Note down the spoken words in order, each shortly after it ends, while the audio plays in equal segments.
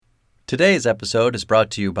Today's episode is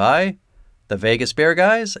brought to you by the Vegas Bear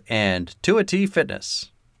Guys and 2T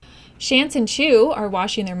Fitness. Shantz and Chu are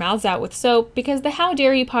washing their mouths out with soap because the How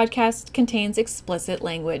Dare You podcast contains explicit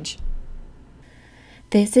language.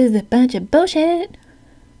 This is a bunch of bullshit.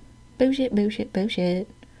 Bullshit, bullshit, bullshit.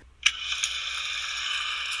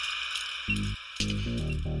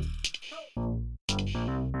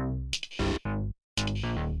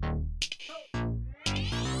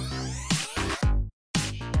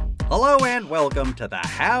 Hello and welcome to the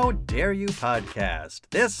How Dare You podcast.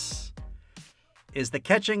 This is the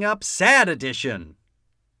Catching Up Sad edition.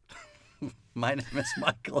 My name is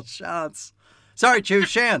Michael Shantz. Sorry, Chu,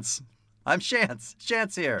 Shantz. I'm Shantz.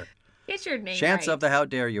 Shantz here. Get your name Shantz right. of the How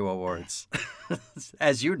Dare You Awards.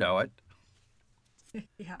 As you know it.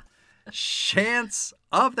 Yeah. Shantz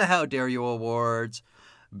of the How Dare You Awards,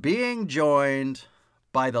 being joined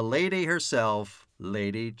by the lady herself,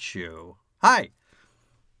 Lady Chu. Hi.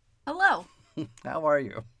 Hello. How are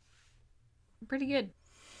you? Pretty good.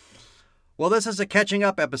 Well, this is a catching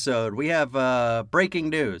up episode. We have breaking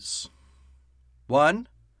news. One,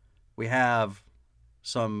 we have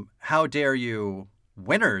some How Dare You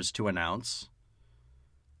winners to announce.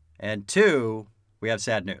 And two, we have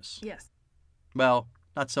sad news. Yes. Well,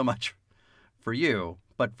 not so much for you,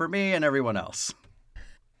 but for me and everyone else.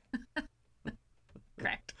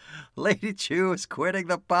 Correct. Lady Chu is quitting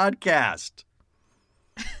the podcast.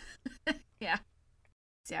 Yeah.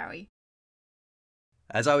 Sorry.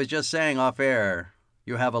 As I was just saying off air,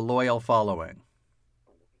 you have a loyal following.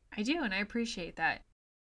 I do, and I appreciate that.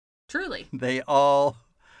 Truly. They all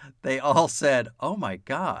said, "Oh my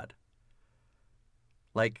God."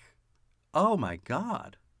 Like, "Oh my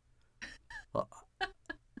God."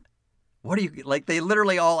 What are you, like, they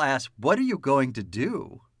literally all asked, "What are you going to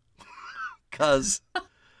do?" Because,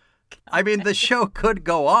 I mean, the show could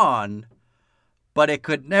go on, but it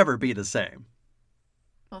could never be the same.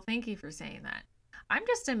 Well, thank you for saying that. I'm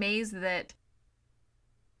just amazed that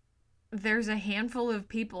there's a handful of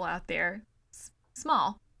people out there,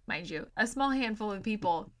 small, mind you, a small handful of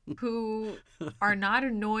people who are not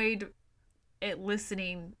annoyed at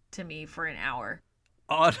listening to me for an hour.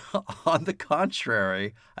 On the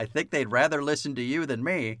contrary, I think they'd rather listen to you than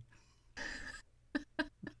me.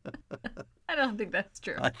 I don't think that's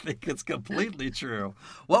true. I think it's completely true.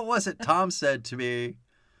 What was it Tom said to me?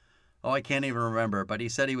 Oh, I can't even remember, but he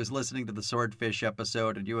said he was listening to the Swordfish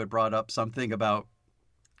episode and you had brought up something about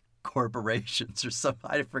corporations or something.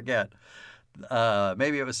 I forget.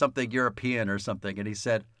 Maybe it was something European or something. And he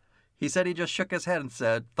said he just shook his head and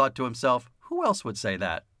thought to himself, who else would say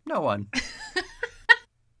that? No one.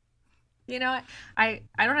 You know what? I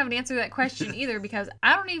don't have an answer to that question either because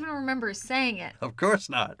I don't even remember saying it. Of course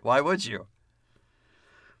not. Why would you?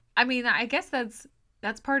 I mean, I guess that's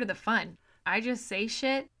part of the fun. I just say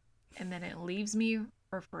shit and then it leaves me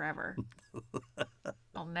for forever.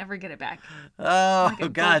 I'll never get it back. Oh,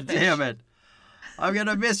 like God damn it. I'm going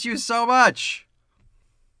to miss you so much.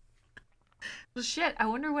 Well, shit. I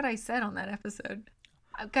wonder what I said on that episode.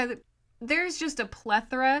 Because there's just a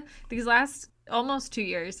plethora. These last almost 2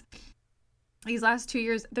 years,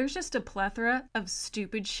 there's just a plethora of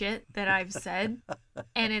stupid shit that I've said.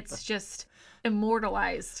 And it's just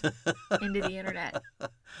immortalized into the internet.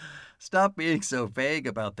 Stop being so vague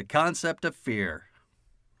about the concept of fear.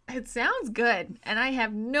 It sounds good, and I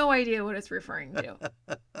have no idea what it's referring to.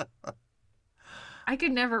 I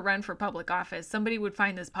could never run for public office. Somebody would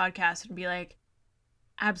find this podcast and be like,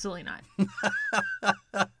 absolutely not.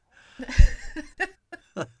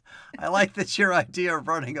 I like that your idea of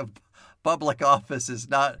running a public office is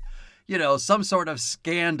not, some sort of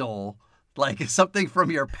scandal, like something from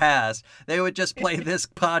your past. They would just play this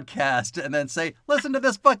podcast and then say, listen to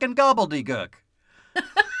this fucking gobbledygook.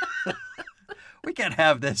 We can't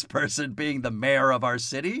have this person being the mayor of our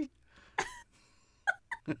city.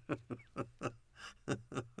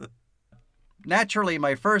 Naturally,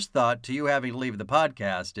 my first thought to you having to leave the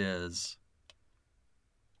podcast is,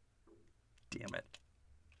 damn it.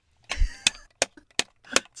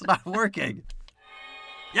 It's not working.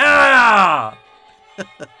 Yeah!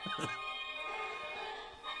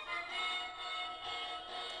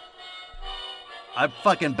 I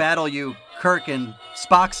fucking battle you Kirk and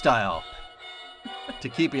Spock style to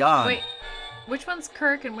keep you on. Wait, which one's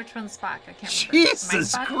Kirk and which one's Spock? I can't remember.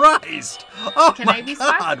 Jesus Christ! Oh Can my I be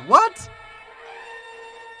God! Spock? What?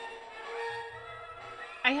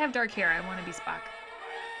 I have dark hair. I want to be Spock.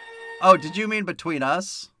 Oh, did you mean between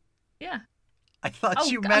us? Yeah. I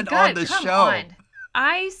thought you meant God, on the come show. On.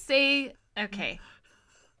 I say, okay.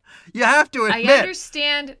 You have to admit. I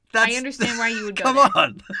understand why you would go Come there.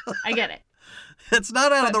 on. I get it. It's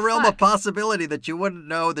not out of But the realm of fuck. possibility that you wouldn't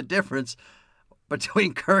know the difference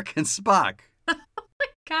between Kirk and Spock.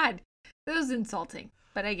 God, that was insulting,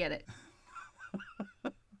 but I get it.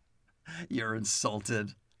 You're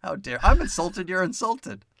insulted. How dare... I'm insulted, you're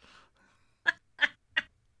insulted.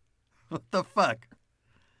 What the fuck?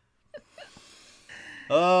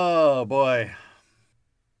 Oh, boy.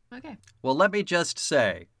 Okay. Well, let me just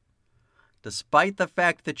say, despite the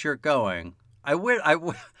fact that you're going,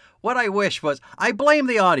 what I wish was, I blame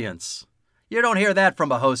the audience. You don't hear that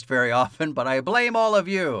from a host very often, but I blame all of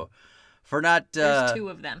you for not There's two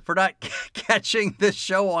of them. for not catching this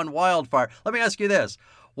show on Wildfire. Let me ask you this.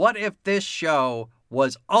 What if this show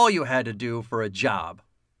was all you had to do for a job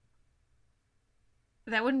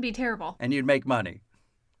That wouldn't be terrible. and you'd make money?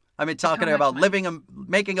 I mean, talking much about money?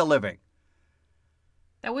 making a living.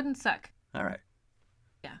 That wouldn't suck. All right.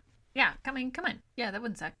 Yeah. Yeah, come on. Yeah, that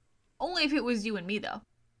wouldn't suck. Only if it was you and me, though,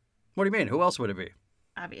 What do you mean? Who else would it be?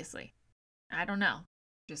 obviously. I don't know.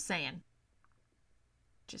 Just saying.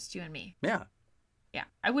 Just you and me. Yeah. Yeah.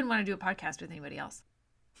 I wouldn't want to do a podcast with anybody else.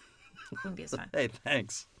 Wouldn't be as fun. Hey,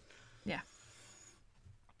 thanks. Yeah.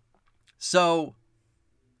 So,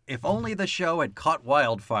 if only the show had caught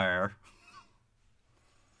wildfire,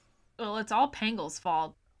 Well, it's all Pangle's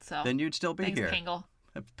fault, so. then you'd still be Thanks, here. Pangle.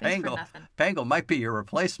 Thanks for Pangle, nothing. Pangle might be your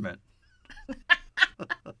replacement.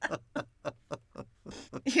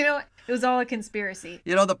 You know what? It was all a conspiracy.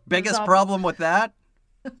 You know the biggest all- problem with that?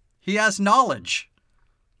 He has knowledge.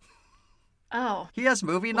 Oh. He has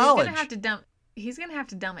movie Well, knowledge. He's gonna have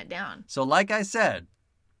to dumb it down. So, like I said,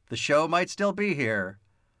 the show might still be here,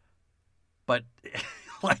 but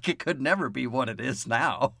like it could never be what it is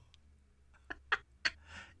now.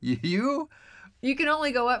 You You can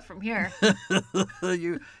only go up from here.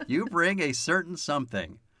 you bring a certain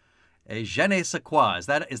something, a je ne sais quoi. Is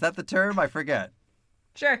that the term? I forget.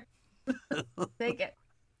 Sure. Take it.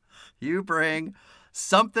 You bring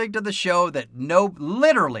something to the show that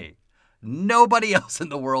literally nobody else in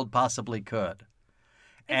the world possibly could.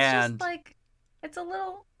 It's just like it's a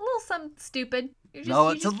little something stupid. No,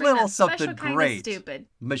 you it's just a bring little that special something kind of great. Stupid.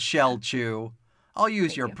 Michelle Chu. I'll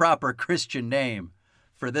use Thank your you. proper Christian name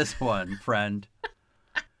for this one, friend.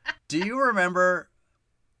 Do you remember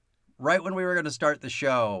right when we were going to start the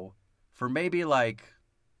show, for maybe like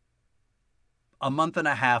a month and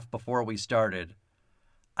a half before we started,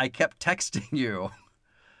 I kept texting you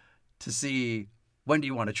to see, when do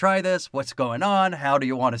you want to try this? What's going on? How do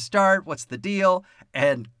you want to start? What's the deal?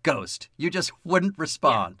 And ghost. You just wouldn't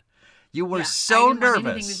respond. You were Yeah, so I didn't want anything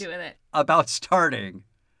nervous to do with it. about starting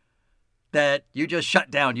that you just shut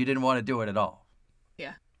down. You didn't want to do it at all.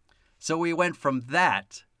 Yeah. So we went from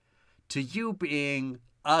that to you being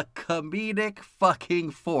a comedic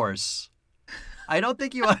fucking force. I don't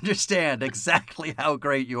think you understand exactly how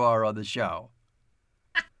great you are on the show.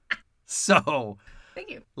 So, Thank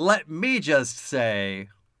you. let me just say,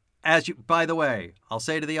 by the way, I'll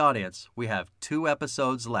say to the audience, we have 2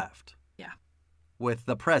 episodes left. Yeah. With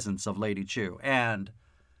the presence of Lady Chu. And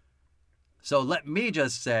so let me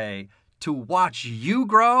just say, to watch you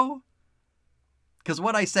grow, because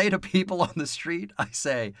what I say to people on the street, I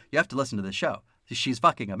say, you have to listen to the show. She's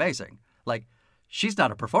fucking amazing. Like, she's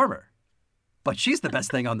not a performer, but she's the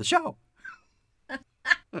best thing on the show.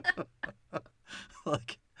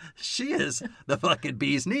 Like, she is the fucking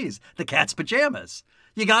bee's knees, the cat's pajamas.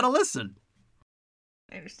 You gotta listen.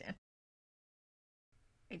 I understand.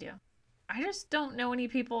 I do. I just don't know any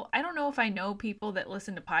people. I don't know if I know people that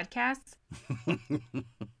listen to podcasts.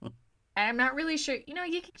 I'm not really sure. You know,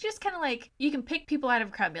 you can just kind of like, you can pick people out of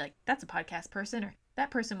a crowd and be like, that's a podcast person, or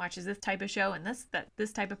that person watches this type of show, and this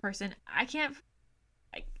type of person. I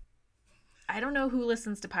don't know who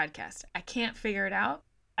listens to podcasts. I can't figure it out.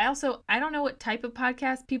 I don't know what type of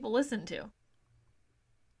podcast people listen to.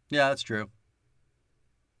 Yeah, that's true.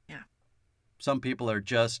 Yeah. Some people are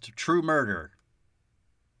just true murder.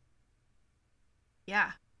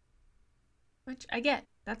 Yeah. Which I get.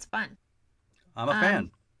 That's fun. I'm a fan.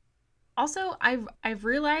 Also, I've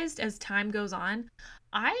realized as time goes on,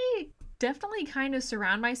 I definitely kind of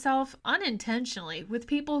surround myself unintentionally with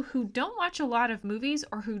people who don't watch a lot of movies,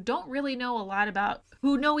 or who don't really know a lot about,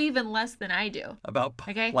 who know even less than I do. About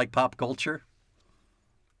Okay. like pop culture.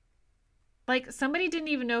 Like, somebody didn't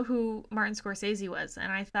even know who Martin Scorsese was,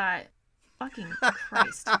 and I thought, fucking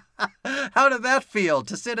Christ. How did that feel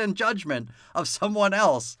to sit in judgment of someone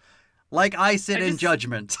else like I sit in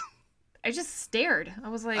judgment? I just stared. I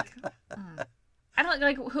was like, I don't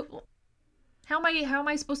like. How am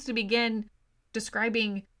I supposed to begin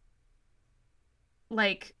describing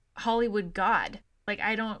like Hollywood God? Like,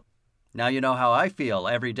 I don't. Now you know how I feel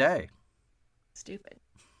every day. Stupid.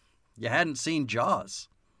 You hadn't seen Jaws.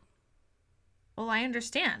 Well, I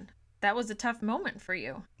understand. That was a tough moment for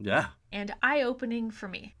you. Yeah. And eye-opening for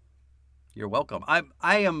me. You're welcome. I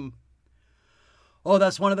am. Oh,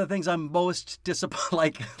 that's one of the things I'm most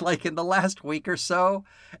disappointed. Like in the last week or so,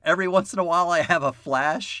 every once in a while I have a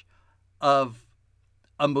flash of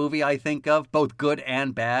a movie I think of, both good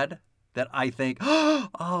and bad, that I think,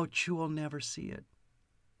 oh, Chu will never see it.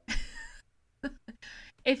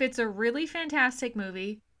 If it's a really fantastic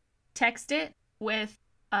movie, text it with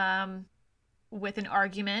an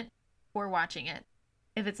argument for watching it.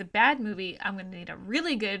 If it's a bad movie, I'm gonna need a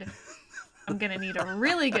really good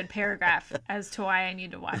paragraph as to why I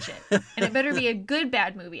need to watch it. And it better be a good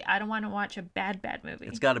bad movie. I don't want to watch a bad movie.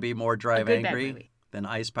 It's got to be more Drive good, Angry than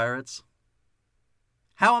Ice Pirates.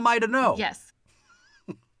 How am I to know? Yes.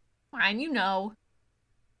 Fine, you know.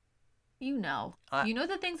 You know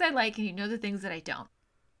the things I like and you know the things that I don't.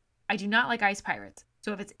 I do not like Ice Pirates.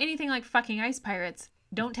 So if it's anything like fucking Ice Pirates,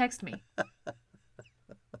 don't text me.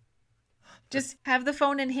 Just have the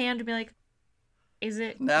phone in hand and be like, is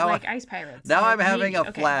it like Ice Pirates? Now I'm having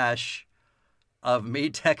a flash of me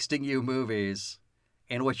texting you movies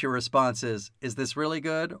in which your response is this really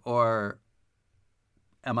good or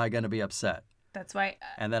am I going to be upset? That's why.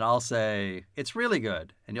 And then I'll say, it's really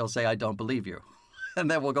good. And you'll say, I don't believe you. And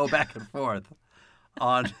then we'll go back and forth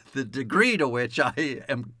on the degree to which I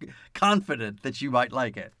am confident that you might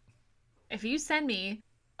like it. If you send me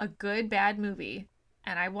a good, bad movie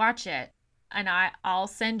and I watch it, and I'll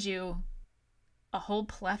send you a whole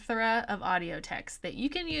plethora of audio text that you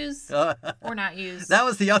can use or not use. That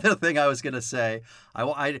was the other thing I was going to say.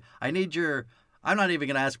 I need your... I'm not even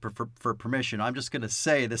going to ask for permission. I'm just going to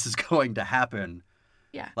say this is going to happen.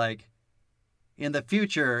 Yeah. Like, in the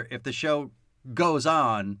future, if the show goes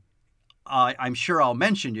on, I'm sure I'll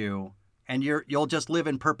mention you, and you'll just live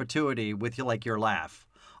in perpetuity with your laugh.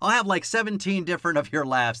 I'll have like 17 different of your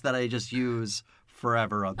laughs that I just use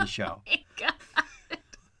forever on the show. Oh my God.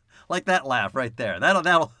 Like that laugh right there.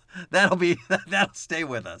 That'll stay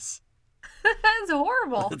with us. That's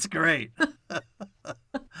horrible. It's great.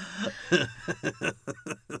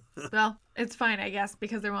 Well, it's fine, I guess,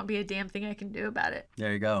 because there won't be a damn thing I can do about it.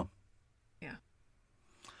 There you go. Yeah.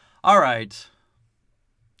 All right.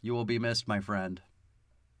 You will be missed, my friend.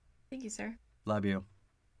 Thank you, sir. Love you.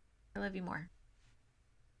 I love you more.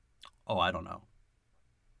 Oh, I don't know.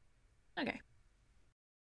 Okay.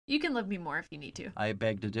 You can love me more if you need to. I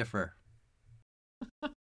beg to differ.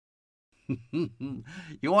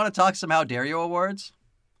 You want to talk some How Dare You awards?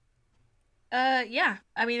 Yeah.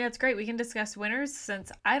 I mean, that's great. We can discuss winners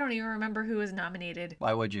since I don't even remember who was nominated.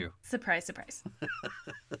 Why would you? Surprise, surprise.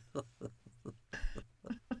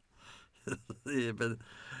 You've been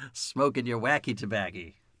smoking your wacky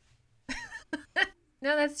tobacco.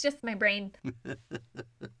 No, that's just my brain.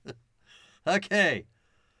 Okay.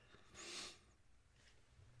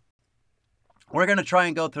 We're going to try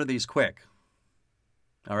and go through these quick.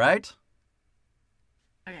 All right?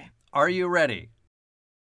 Okay. Are you ready?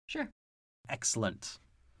 Sure. Excellent.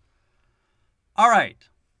 All right.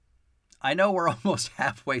 I know we're almost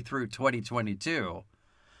halfway through 2022,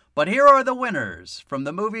 but here are the winners from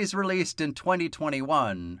the movies released in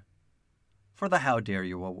 2021 for the How Dare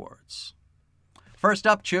You Awards. First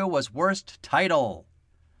up, Chu, was Worst Title.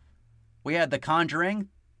 We had The Conjuring,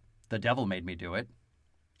 The Devil Made Me Do It,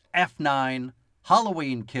 F9,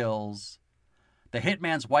 Halloween Kills, The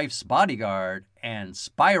Hitman's Wife's Bodyguard, and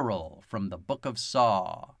Spiral from the Book of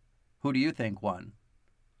Saw. Who do you think won?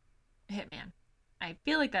 Hitman. I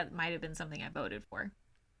feel like that might have been something I voted for.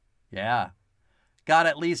 Yeah. Got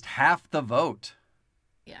at least half the vote.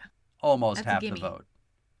 Yeah. Almost half the vote.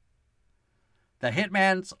 The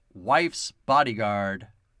Hitman's Wife's Bodyguard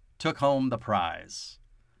took home the prize.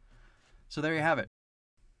 So there you have it.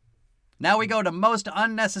 Now we go to Most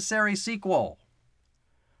Unnecessary Sequel.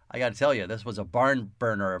 I got to tell you, this was a barn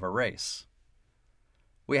burner of a race.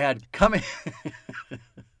 We had coming...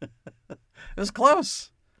 It was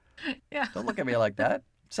close. Yeah. Don't look at me like that. I'm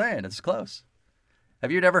saying it's close.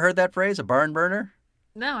 Have you never heard that phrase, a barn burner?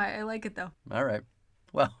 No, I like it though. All right.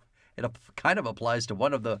 Well, it kind of applies to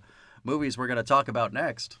one of the movies we're going to talk about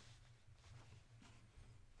next.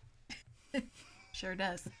 Sure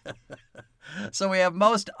does. So we have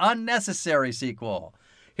Most Unnecessary Sequel.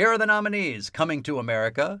 Here are the nominees: Coming to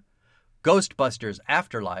America, Ghostbusters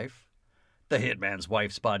Afterlife, The Hitman's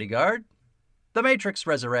Wife's Bodyguard, The Matrix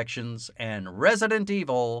Resurrections, and Resident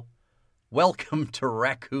Evil, Welcome to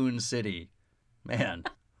Raccoon City. Man,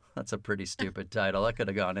 that's a pretty stupid title. That could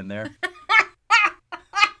have gone in there.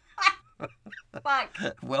 Fuck.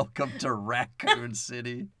 Welcome to Raccoon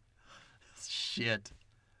City. Shit.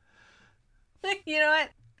 You know what?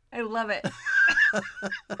 I love it.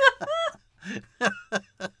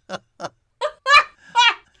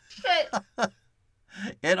 Shit.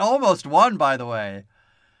 It almost won, by the way.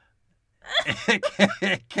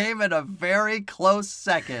 It came in a very close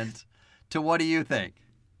second to what do you think?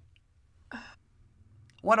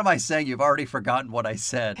 What am I saying? You've already forgotten what I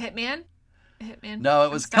said. Hitman? Hitman? No, it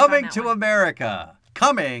I'm was stuck on Coming that to one. America.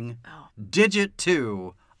 Coming, Oh, digit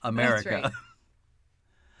to America. that's right.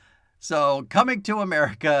 So, Coming to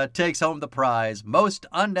America takes home the prize, most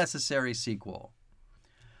unnecessary sequel.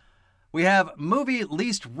 We have movie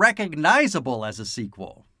least recognizable as a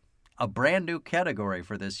sequel. A brand new category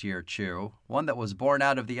for this year, Chu. One that was born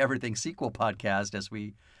out of the Everything Sequel podcast as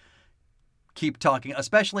we keep talking,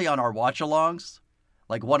 especially on our watch-alongs.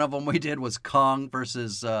 Like one of them we did was Kong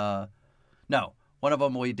versus, one of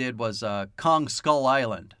them we did was Kong Skull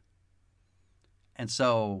Island. And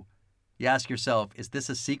so you ask yourself, is this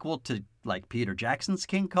a sequel to like Peter Jackson's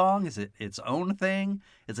King Kong? Is it its own thing?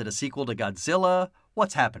 Is it a sequel to Godzilla?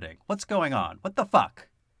 What's happening? What's going on? What the fuck?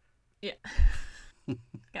 Yeah.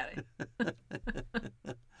 Got it.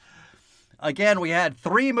 Again, we had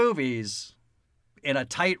 3 movies in a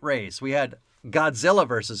tight race. We had Godzilla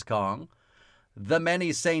vs. Kong, The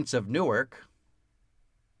Many Saints of Newark,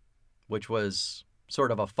 which was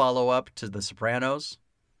sort of a follow-up to The Sopranos,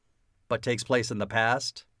 but takes place in the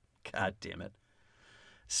past. God damn it.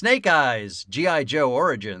 Snake Eyes, G.I. Joe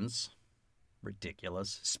Origins.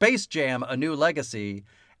 Ridiculous. Space Jam, A New Legacy.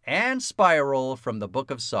 And Spiral from the Book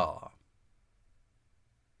of Saw.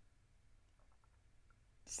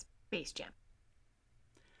 Space Jam.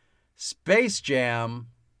 Space Jam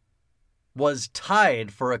was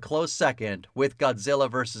tied for a close second with Godzilla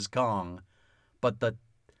vs. Kong, but the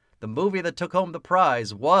movie that took home the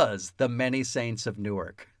prize was The Many Saints of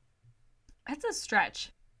Newark. That's a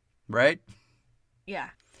stretch. Right?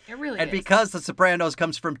 Yeah, it really And is. because The Sopranos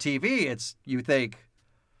comes from TV, you think,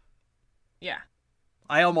 Yeah.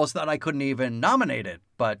 I almost thought I couldn't even nominate it,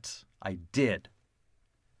 but I did.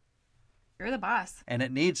 You're the boss. And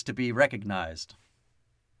it needs to be recognized.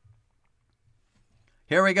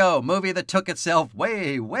 Here we go. Movie that took itself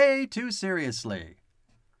way, way too seriously.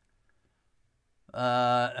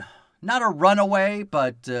 Not a runaway,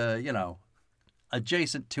 but,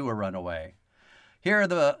 adjacent to a runaway. Here are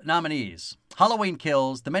the nominees. Halloween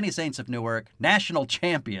Kills, The Many Saints of Newark, National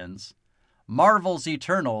Champions, Marvel's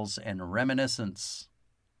Eternals, and Reminiscence.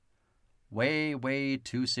 Way, way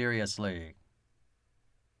too seriously.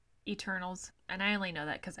 Eternals. And I only know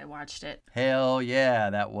that because I watched it. Hell yeah,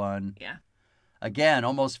 that one. Yeah. Again,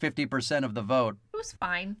 almost 50% of the vote. It was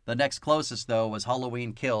fine. The next closest, though, was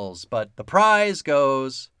Halloween Kills, but the prize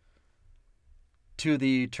goes to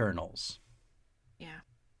the Eternals. Yeah.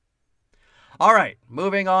 All right,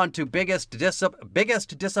 moving on to biggest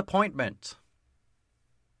disappointment.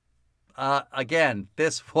 Again,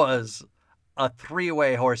 this was a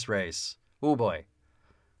 3-way horse race. Oh boy,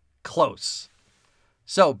 close.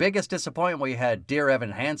 So, biggest disappointment, we had Dear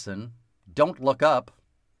Evan Hansen, Don't Look Up,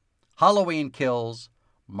 Halloween Kills,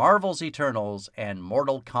 Marvel's Eternals, and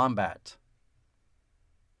Mortal Kombat.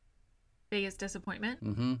 Biggest disappointment?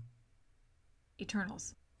 Mm-hmm.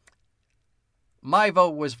 Eternals. My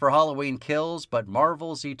vote was for Halloween Kills, but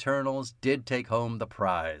Marvel's Eternals did take home the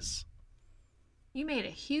prize. You made a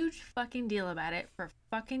huge fucking deal about it for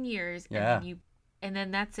fucking years. Yeah. And then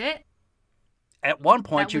that's it? At one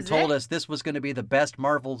point, That you was told it? us this was going to be the best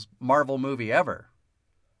Marvel movie ever.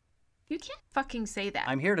 You can't fucking say that.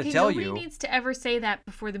 I'm here to Okay, tell nobody you. needs to ever say that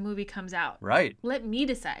before the movie comes out. Right. Let me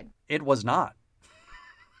decide. It was not.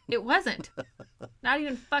 It wasn't. Not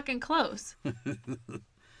even fucking close.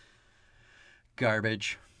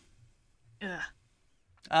 Garbage.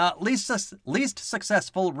 Ugh. Least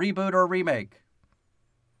successful reboot or remake.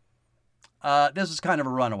 This was kind of a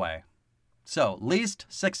runaway. So, least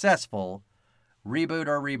successful reboot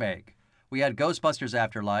or remake. We had Ghostbusters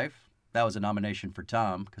Afterlife. That was a nomination for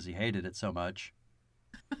Tom because he hated it so much.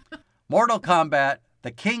 Mortal Kombat,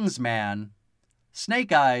 The King's Man,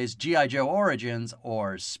 Snake Eyes, G.I. Joe Origins,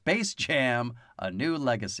 or Space Jam, A New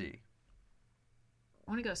Legacy.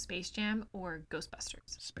 I want to go Space Jam or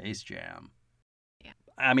Ghostbusters. Space Jam. Yeah.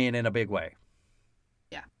 I mean, in a big way.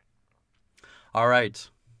 Yeah. All right.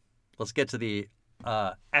 Let's get to the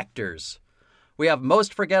actors. We have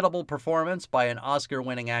most forgettable performance by an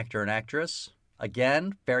Oscar-winning actor and actress.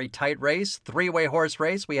 Again, very tight race. 3-way horse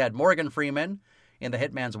race. We had Morgan Freeman in The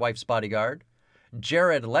Hitman's Wife's Bodyguard,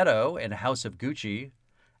 Jared Leto in House of Gucci,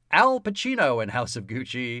 Al Pacino in House of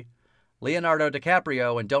Gucci, Leonardo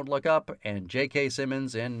DiCaprio in Don't Look Up, and J.K.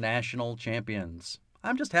 Simmons in National Champions.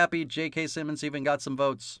 I'm just happy J.K. Simmons even got some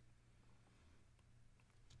votes.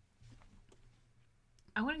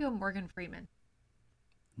 I want to go Morgan Freeman.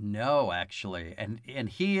 No, actually. And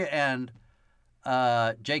he and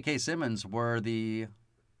J.K. Simmons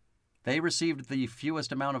they received the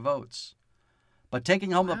fewest amount of votes. But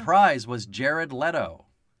taking home the prize was Jared Leto,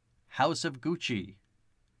 House of Gucci,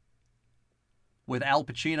 with Al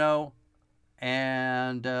Pacino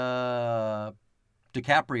and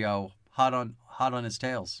DiCaprio hot on his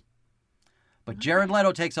tails. But Jared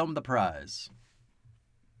Leto takes home the prize.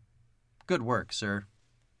 Good work, sir.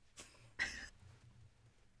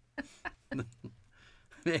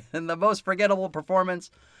 And the most forgettable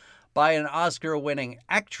performance by an Oscar-winning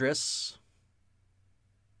actress.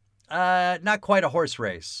 Not quite a horse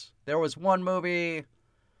race. There was one movie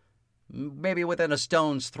maybe within a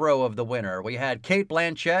stone's throw of the winner. We had Cate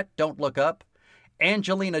Blanchett, Don't Look Up,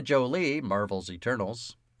 Angelina Jolie, Marvel's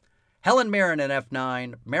Eternals, Helen Mirren in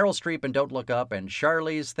F9, Meryl Streep in Don't Look Up, and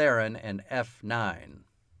Charlize Theron in F9.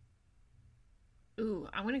 Ooh,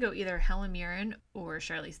 I'm going to go either Helen Mirren or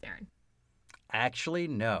Charlize Theron. Actually,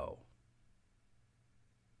 no.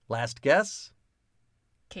 Last guess?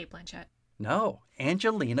 Cate Blanchett. No,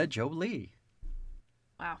 Angelina Jolie.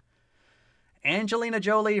 Wow. Angelina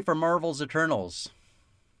Jolie for Marvel's Eternals.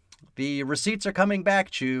 The receipts are coming back,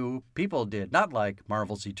 Chu. People did not like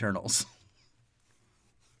Marvel's Eternals.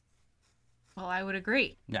 Well, I would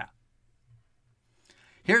agree. Yeah.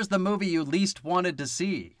 Here's the movie you least wanted to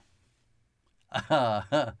see.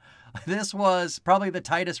 This was probably the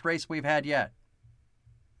tightest race we've had yet.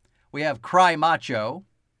 We have Cry Macho.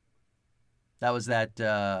 That was that...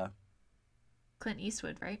 Clint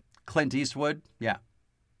Eastwood, right? Clint Eastwood, yeah.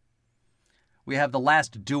 We have The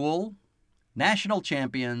Last Duel, National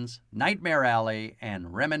Champions, Nightmare Alley,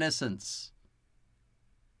 and Reminiscence.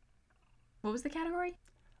 What was the category?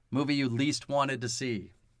 Movie you least wanted to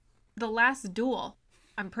see. The Last Duel.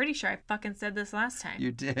 I'm pretty sure I fucking said this last time.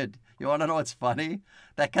 You did. You want to know what's funny?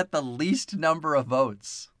 That got the least number of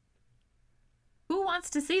votes. Who wants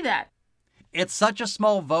to see that? It's such a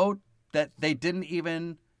small vote that they didn't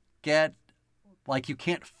even get, like, you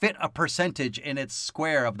can't fit a percentage in its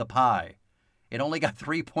square of the pie. It only got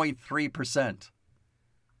 3.3%.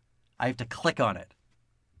 I have to click on it.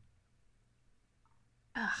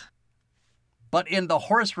 Ugh. But in the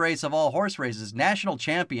horse race of all horse races, National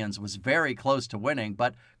Champions was very close to winning,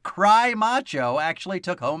 but Cry Macho actually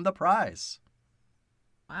took home the prize.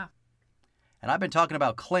 Wow. And I've been talking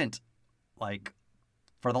about Clint, like,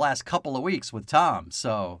 for the last couple of weeks with Tom,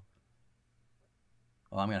 so...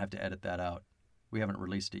 Well, I'm going to have to edit that out. We haven't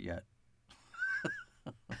released it yet.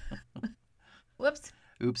 Whoops.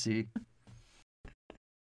 Oopsie.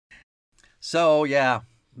 So, yeah,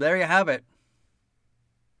 there you have it.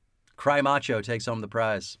 Cry Macho takes home the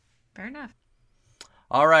prize. Fair enough.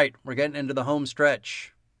 All right, we're getting into the home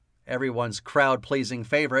stretch. Everyone's crowd-pleasing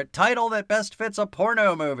favorite title that best fits a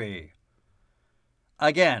porno movie.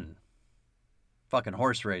 Again, fucking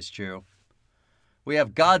horse race, Chew. We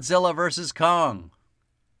have Godzilla vs. Kong,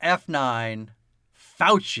 F9,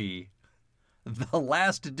 Fauci, The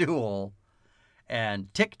Last Duel,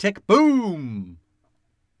 and Tick, Tick, Boom.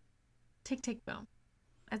 Tick, tick, boom.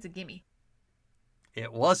 That's a gimme.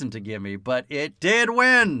 It wasn't a gimme, but it did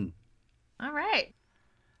win. All right.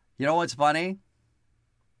 You know what's funny?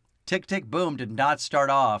 Tick, Tick, Boom did not start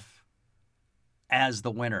off as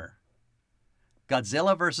the winner.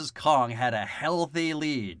 Godzilla vs. Kong had a healthy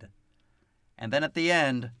lead. And then at the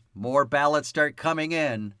end, more ballots start coming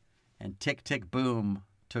in, and Tick, Tick, Boom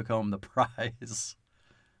took home the prize.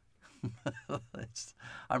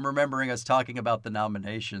 I'm remembering us talking about the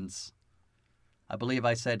nominations. I believe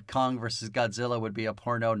I said Kong versus Godzilla would be a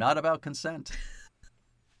porno not about consent.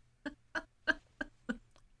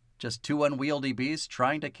 Just two unwieldy beasts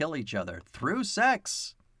trying to kill each other through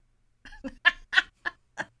sex.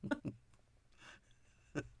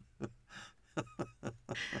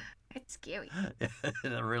 It's scary.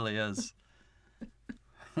 It really is.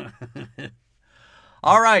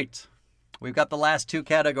 All right. We've got the last two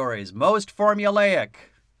categories. Most formulaic.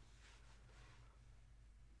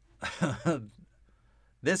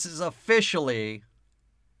 This is officially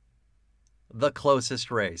the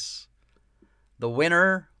closest race. The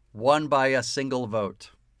winner won by a single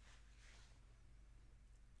vote.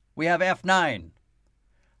 We have F9.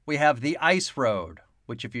 We have The Ice Road,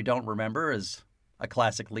 which, if you don't remember, is a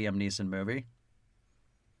classic Liam Neeson movie.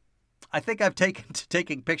 I think I've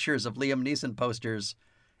taking pictures of Liam Neeson posters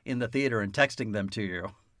in the theater and texting them to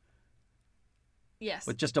you. Yes.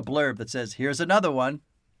 With just a blurb that says, here's another one.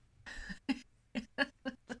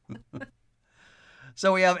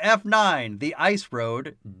 So we have F9, The Ice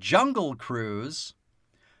Road, Jungle Cruise.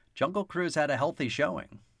 Jungle Cruise had a healthy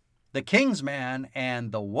showing. The King's Man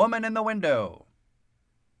and The Woman in the Window.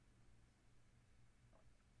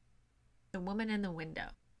 woman in the window.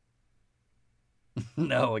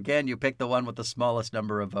 No, again, you picked the one with the smallest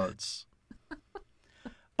number of votes.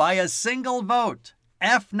 By a single vote,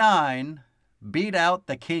 F9 beat out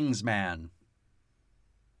The King's Man.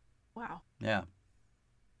 Wow. Yeah.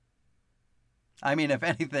 I mean, if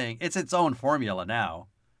anything, it's its own formula now.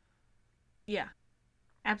 Yeah,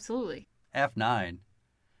 absolutely. F9.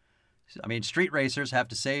 I mean, street racers have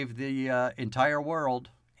to save the entire world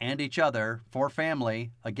and each other for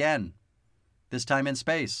family again, this time in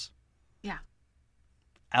space. Yeah.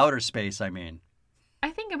 Outer space, I mean. I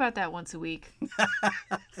think about that once a week.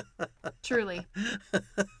 Truly.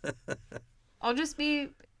 I'll just be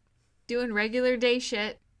doing regular day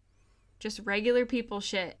shit, just regular people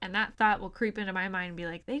shit, and that thought will creep into my mind and be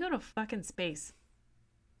like, they go to fucking space.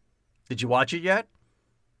 Did you watch it yet?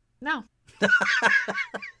 No.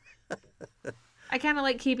 I kind of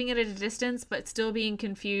like keeping it at a distance, but still being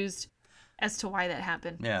confused as to why that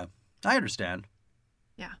happened. Yeah, I understand.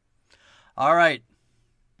 Yeah. All right.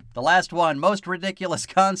 The last one, most ridiculous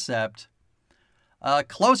concept.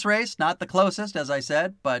 Close race, not the closest, as I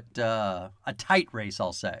said, but a tight race,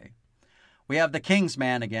 I'll say. We have The King's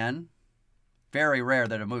Man again. Very rare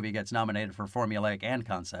that a movie gets nominated for formulaic and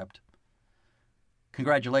concept.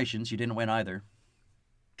 Congratulations, you didn't win either.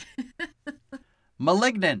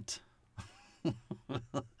 Malignant.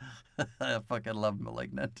 I fucking love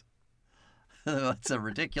Malignant. That's a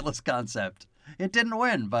ridiculous concept. It didn't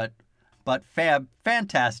win, but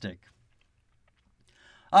fantastic.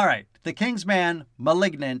 All right, The King's Man,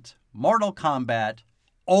 Malignant, Mortal Kombat,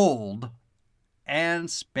 Old, and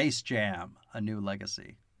Space Jam: A New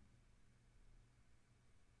Legacy.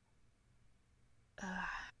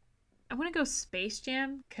 I want to go Space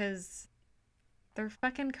Jam because they're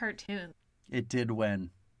fucking cartoons. It did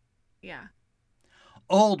win. Yeah.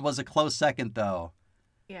 Old was a close second, though.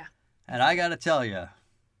 Yeah. And I gotta tell you,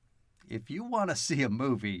 if you want to see a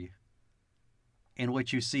movie in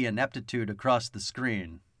which you see ineptitude across the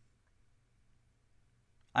screen,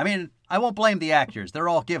 I mean, I won't blame the actors. They're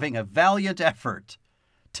all giving a valiant effort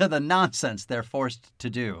to the nonsense they're forced to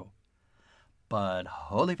do. But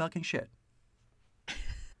holy fucking shit.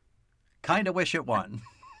 Kinda wish it won.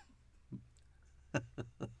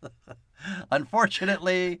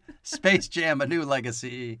 Unfortunately, Space Jam: A New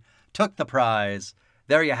Legacy took the prize.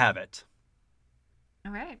 There you have it.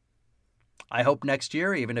 All right. I hope next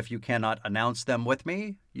year, even if you cannot announce them with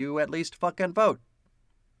me, you at least fucking vote.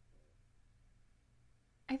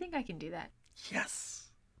 I think I can do that.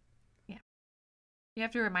 Yes. Yeah. You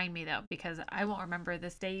have to remind me, though, because I won't remember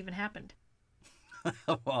this day even happened.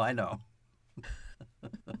 Well, I know.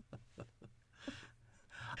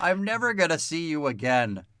 I'm never going to see you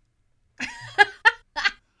again.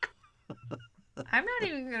 I'm not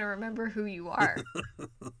even going to remember who you are.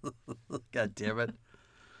 God damn it.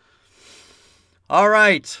 All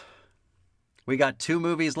right. We got 2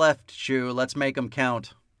 movies left, Chu. Let's make them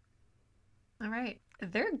count. All right.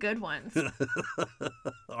 They're good ones.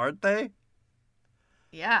 Aren't they?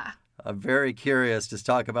 Yeah. I'm very curious to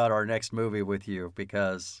talk about our next movie with you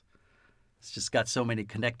because it's just got so much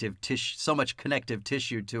connective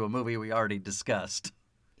tissue to a movie we already discussed.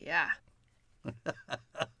 Yeah.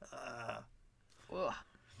 Ugh.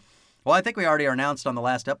 Well, I think we already announced on the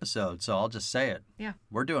last episode, so I'll just say it. Yeah.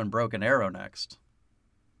 We're doing Broken Arrow next.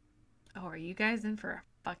 Oh, are you guys in for a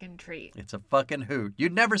fucking treat? It's a fucking hoot.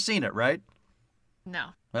 You'd never seen it, right? No.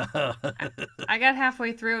 I got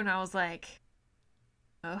halfway through and I was like,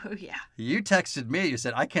 oh, yeah. You texted me. You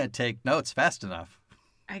said, I can't take notes fast enough.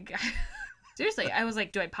 Seriously, I was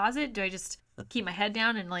like, do I pause it? Do I just keep my head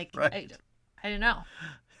down and like, right. I don't know.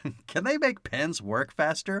 Can they make pens work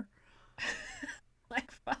faster?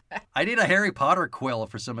 Like, fuck. I need a Harry Potter quill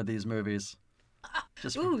for some of these movies.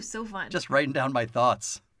 Ooh, so fun. Just writing down my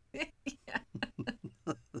thoughts. Yeah.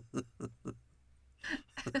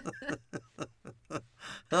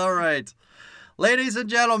 All right. Ladies and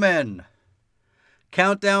gentlemen,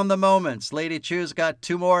 count down the moments. Lady Chu's got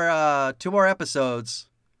two more episodes.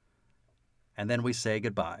 And then we say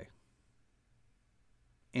goodbye.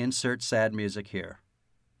 Insert sad music here.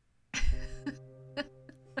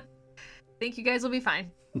 Think you guys will be fine.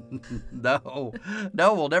 No,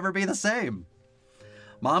 we'll never be the same.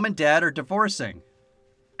 Mom and Dad are divorcing.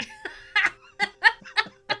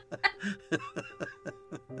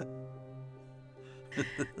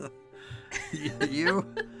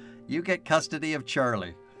 You get custody of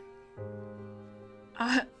Charlie.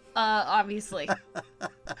 Obviously.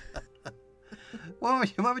 What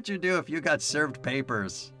would you do if you got served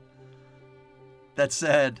papers that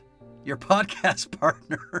said your podcast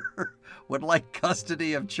partner would like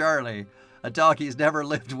custody of Charlie, a dog he's never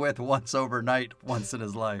lived with once overnight, once in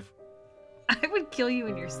his life? I would kill you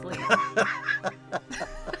in your sleep.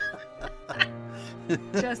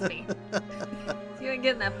 Trust me. You ain't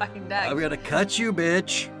getting that fucking duck. I'm gonna cut you,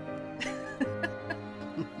 bitch.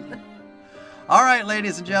 All right,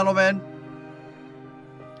 ladies and gentlemen.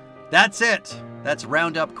 That's it. That's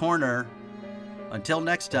Roundup Corner. Until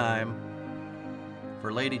next time,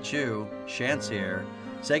 for Lady Chu, Shantz here.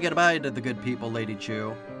 Say goodbye to the good people, Lady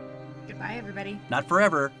Chu. Goodbye, everybody. Not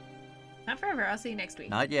forever. Not forever. I'll see you next week.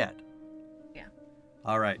 Not yet. Yeah.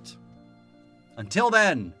 All right. Until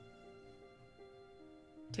then.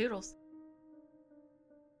 Toodles.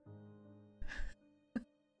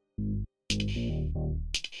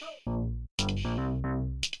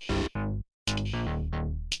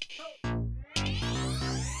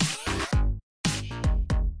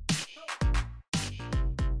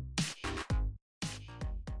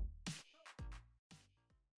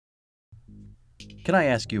 Can I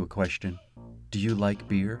ask you a question? Do you like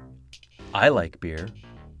beer? I like beer.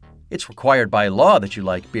 It's required by law that you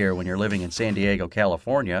like beer when you're living in San Diego,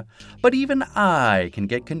 California, but even I can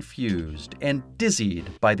get confused and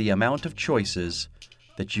dizzied by the amount of choices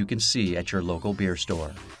that you can see at your local beer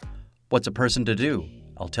store. What's a person to do?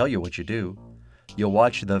 I'll tell you what you do. You'll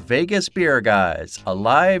watch the Vegas Beer Guys, a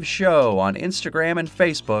live show on Instagram and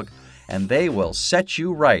Facebook, and they will set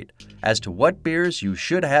you right as to what beers you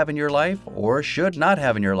should have in your life or should not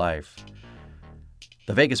have in your life.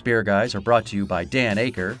 The Vegas Beer Guys are brought to you by Dan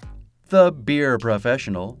Aker, the beer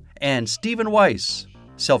professional, and Stephen Weiss,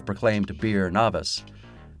 self-proclaimed beer novice.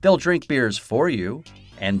 They'll drink beers for you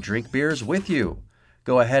and drink beers with you.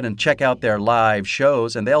 Go ahead and check out their live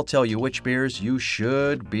shows, and they'll tell you which beers you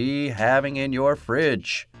should be having in your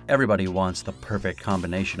fridge. Everybody wants the perfect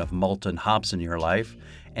combination of malt and hops in your life,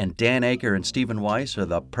 and Dan Aker and Stephen Weiss are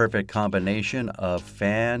the perfect combination of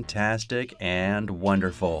fantastic and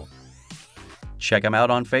wonderful. Check them out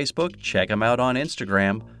on Facebook. Check them out on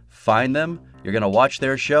Instagram. Find them. You're going to watch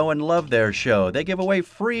their show and love their show. They give away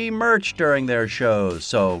free merch during their shows.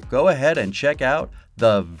 So go ahead and check out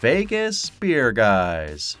the Vegas Beer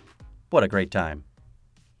Guys. What a great time.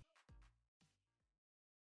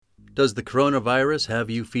 Does the coronavirus have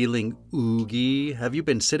you feeling oogie? Have you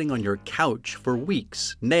been sitting on your couch for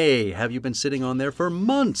weeks? Nay, have you been sitting on there for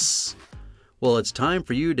months? Well, it's time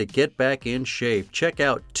for you to get back in shape. Check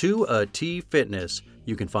out 2AT Fitness.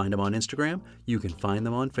 You can find them on Instagram. You can find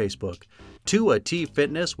them on Facebook. 2AT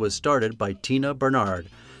Fitness was started by Tina Bernard.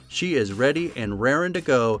 She is ready and raring to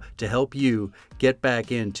go to help you get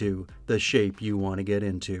back into the shape you want to get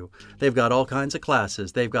into. They've got all kinds of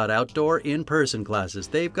classes. They've got outdoor in-person classes.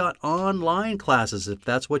 They've got online classes if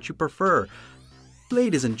that's what you prefer.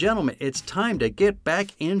 Ladies and gentlemen, it's time to get back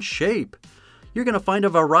in shape. You're going to find a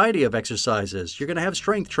variety of exercises. You're going to have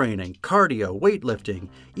strength training, cardio, weightlifting,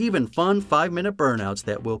 even fun 5-minute burnouts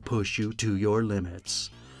that will push you to your limits.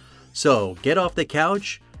 So get off the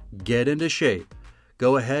couch, get into shape.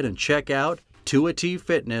 Go ahead and check out 2AT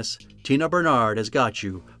Fitness. Tina Bernard has got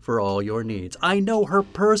you for all your needs. I know her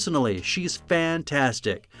personally. She's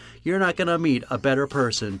fantastic. You're not going to meet a better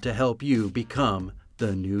person to help you become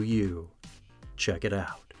the new you. Check it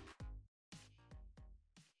out.